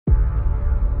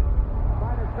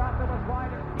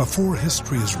Before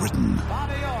history is written,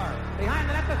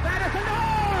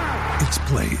 it's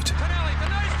played.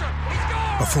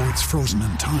 Before it's frozen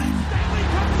in time,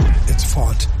 it's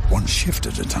fought one shift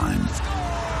at a time.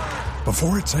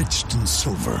 Before it's etched in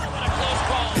silver,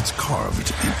 it's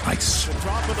carved in ice.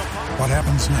 What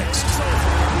happens next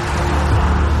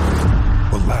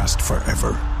will last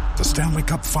forever. The Stanley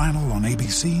Cup Final on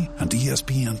ABC and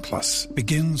ESPN Plus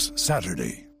begins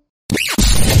Saturday.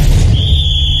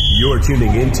 You're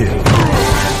tuning into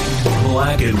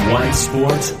Black and White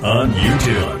Sports on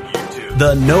YouTube.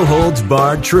 The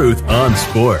no-holds-barred truth on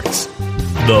sports.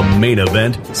 The main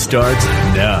event starts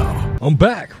now. I'm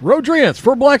back. Rodriguez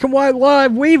for Black and White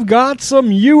Live. We've got some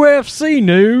UFC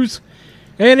news,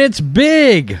 and it's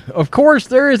big. Of course,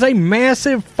 there is a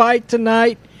massive fight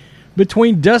tonight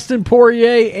between Dustin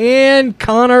Poirier and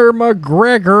Conor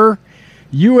McGregor,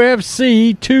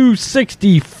 UFC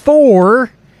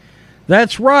 264.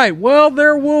 That's right. Well,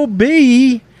 there will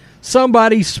be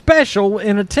somebody special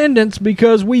in attendance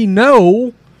because we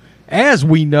know,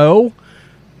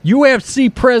 UFC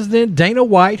President Dana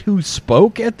White, who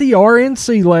spoke at the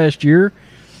RNC last year,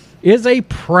 is a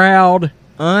proud,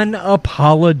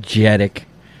 unapologetic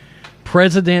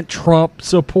President Trump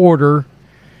supporter.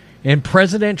 And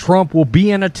President Trump will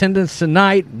be in attendance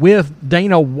tonight with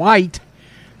Dana White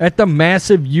at the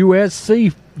massive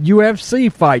UFC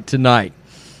fight tonight.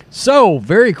 So,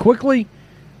 very quickly,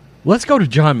 let's go to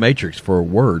John Matrix for a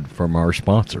word from our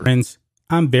sponsor. Friends,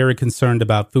 I'm very concerned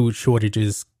about food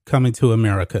shortages coming to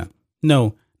America.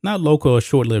 No, not local or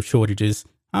short-lived shortages.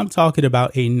 I'm talking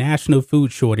about a national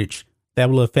food shortage that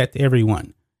will affect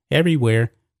everyone,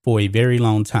 everywhere, for a very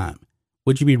long time.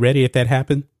 Would you be ready if that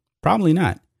happened? Probably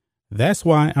not. That's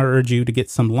why I urge you to get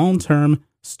some long-term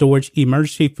storage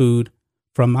emergency food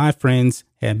from my friends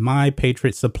at My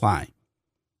Patriot Supply.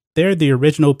 They're the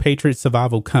original Patriot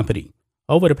Survival Company.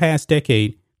 Over the past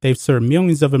decade, they've served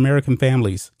millions of American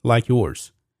families like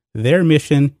yours. Their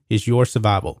mission is your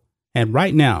survival. And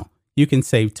right now, you can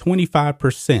save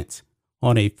 25%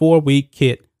 on a 4-week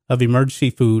kit of emergency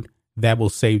food that will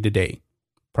save the day.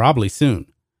 Probably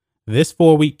soon. This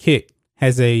 4-week kit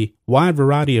has a wide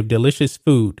variety of delicious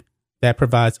food that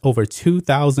provides over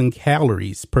 2,000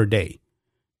 calories per day.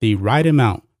 The right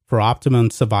amount for optimum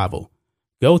survival.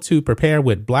 Go to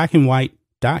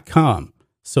preparewithblackandwhite.com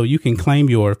so you can claim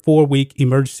your 4-week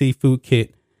emergency food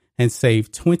kit and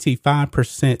save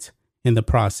 25% in the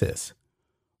process.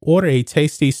 Order a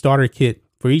tasty starter kit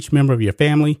for each member of your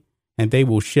family, and they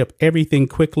will ship everything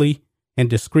quickly and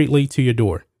discreetly to your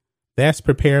door. That's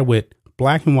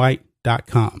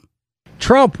preparewithblackandwhite.com.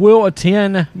 Trump will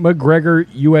attend McGregor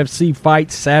UFC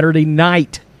fight Saturday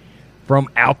night from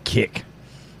Outkick.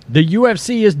 The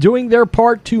UFC is doing their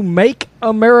part to make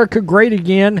America great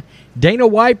again. Dana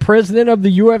White, president of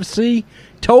the UFC,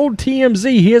 told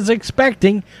TMZ he is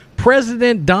expecting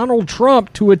President Donald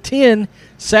Trump to attend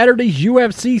Saturday's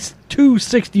UFC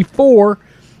 264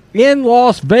 in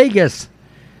Las Vegas.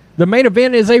 The main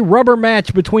event is a rubber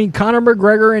match between Conor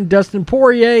McGregor and Dustin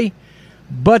Poirier,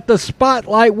 but the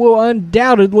spotlight will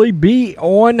undoubtedly be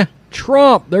on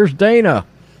Trump. There's Dana,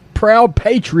 proud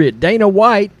patriot Dana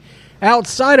White.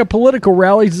 Outside of political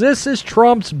rallies, this is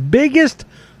Trump's biggest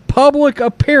public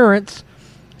appearance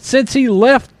since he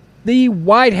left the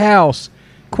White House.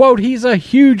 Quote, he's a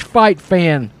huge fight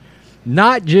fan.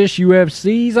 Not just UFC,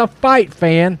 he's a fight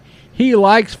fan. He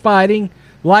likes fighting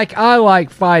like I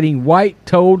like fighting, White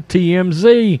told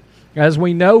TMZ. As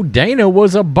we know, Dana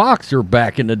was a boxer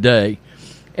back in the day.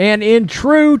 And in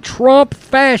true Trump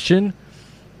fashion,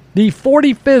 the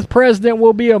 45th president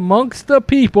will be amongst the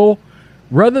people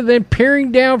rather than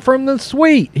peering down from the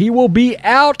suite. He will be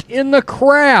out in the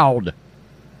crowd.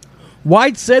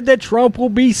 White said that Trump will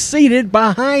be seated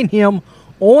behind him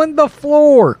on the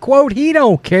floor. Quote, he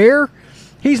don't care.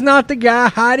 He's not the guy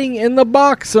hiding in the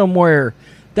box somewhere.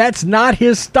 That's not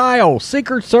his style.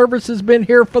 Secret Service has been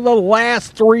here for the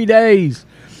last 3 days,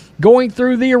 going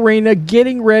through the arena,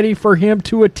 getting ready for him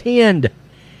to attend.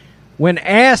 When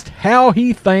asked how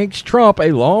he thinks Trump,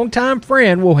 a longtime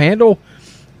friend, will handle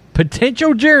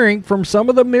potential jeering from some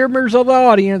of the members of the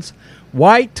audience,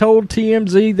 White told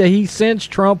TMZ that he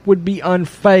sensed Trump would be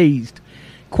unfazed.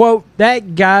 Quote,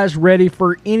 that guy's ready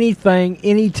for anything,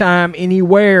 anytime,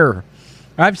 anywhere.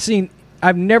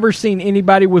 I've never seen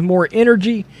anybody with more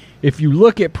energy. If you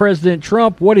look at President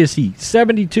Trump, what is he,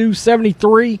 72,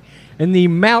 73? And the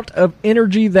amount of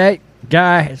energy that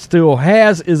guy still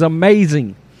has is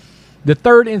amazing. The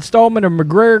third installment of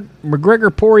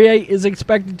McGregor-Poirier is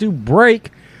expected to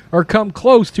break or come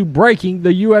close to breaking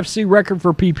the UFC record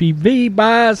for PPV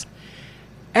buys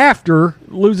After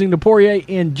losing to Poirier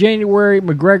in January,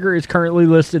 McGregor is currently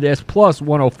listed as plus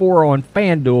 104 on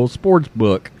FanDuel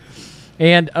Sportsbook.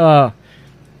 And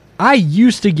I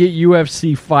used to get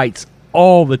UFC fights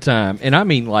all the time. And I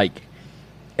mean, like,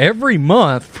 every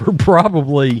month for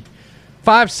probably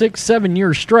 5, 6, 7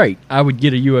 years straight, I would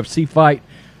get a UFC fight.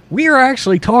 We are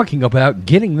actually talking about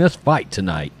getting this fight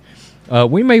tonight.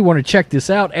 We may want to check this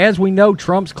out. As we know,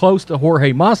 Trump's close to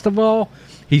Jorge Masvidal.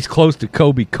 He's close to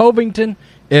Kobe Covington,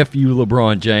 F.U.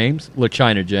 LeBron James,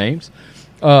 LaChina James.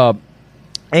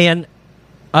 And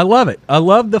I love it. I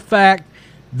love the fact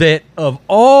that of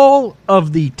all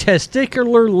of the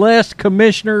testicular-less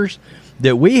commissioners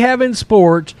that we have in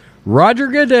sports, Roger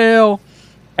Goodell,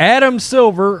 Adam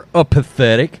Silver, a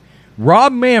pathetic,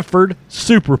 Rob Manfred,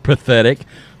 super pathetic,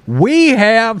 we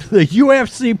have the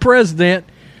UFC president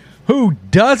who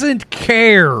doesn't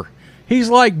care. He's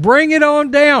like, bring it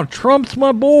on down. Trump's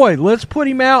my boy. Let's put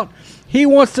him out. He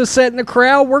wants to sit in the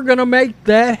crowd. We're going to make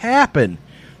that happen.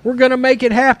 We're going to make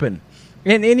it happen.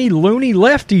 And any loony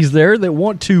lefties there that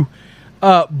want to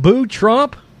boo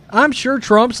Trump, I'm sure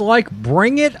Trump's like,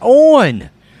 bring it on.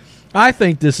 I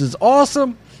think this is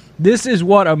awesome. This is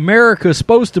what America's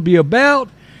supposed to be about.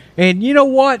 And you know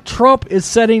what? Trump is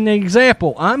setting the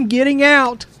example. I'm getting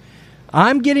out.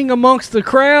 I'm getting amongst the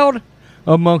crowd,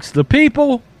 amongst the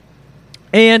people,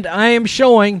 and I am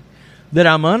showing that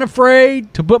I'm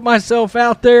unafraid to put myself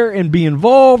out there and be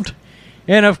involved.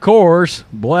 And, of course,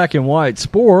 Black and White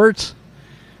Sports,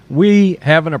 we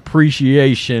have an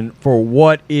appreciation for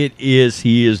what it is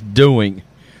he is doing.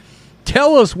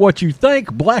 Tell us what you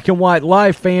think, Black and White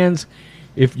Live fans.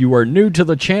 If you are new to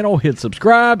the channel, hit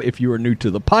subscribe. If you are new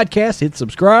to the podcast, hit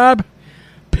subscribe.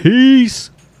 Peace.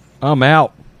 I'm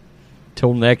out.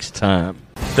 Till next time.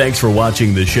 Thanks for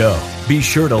watching the show. Be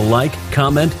sure to like,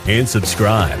 comment, and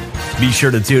subscribe. Be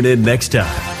sure to tune in next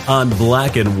time on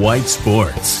Black and White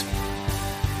Sports.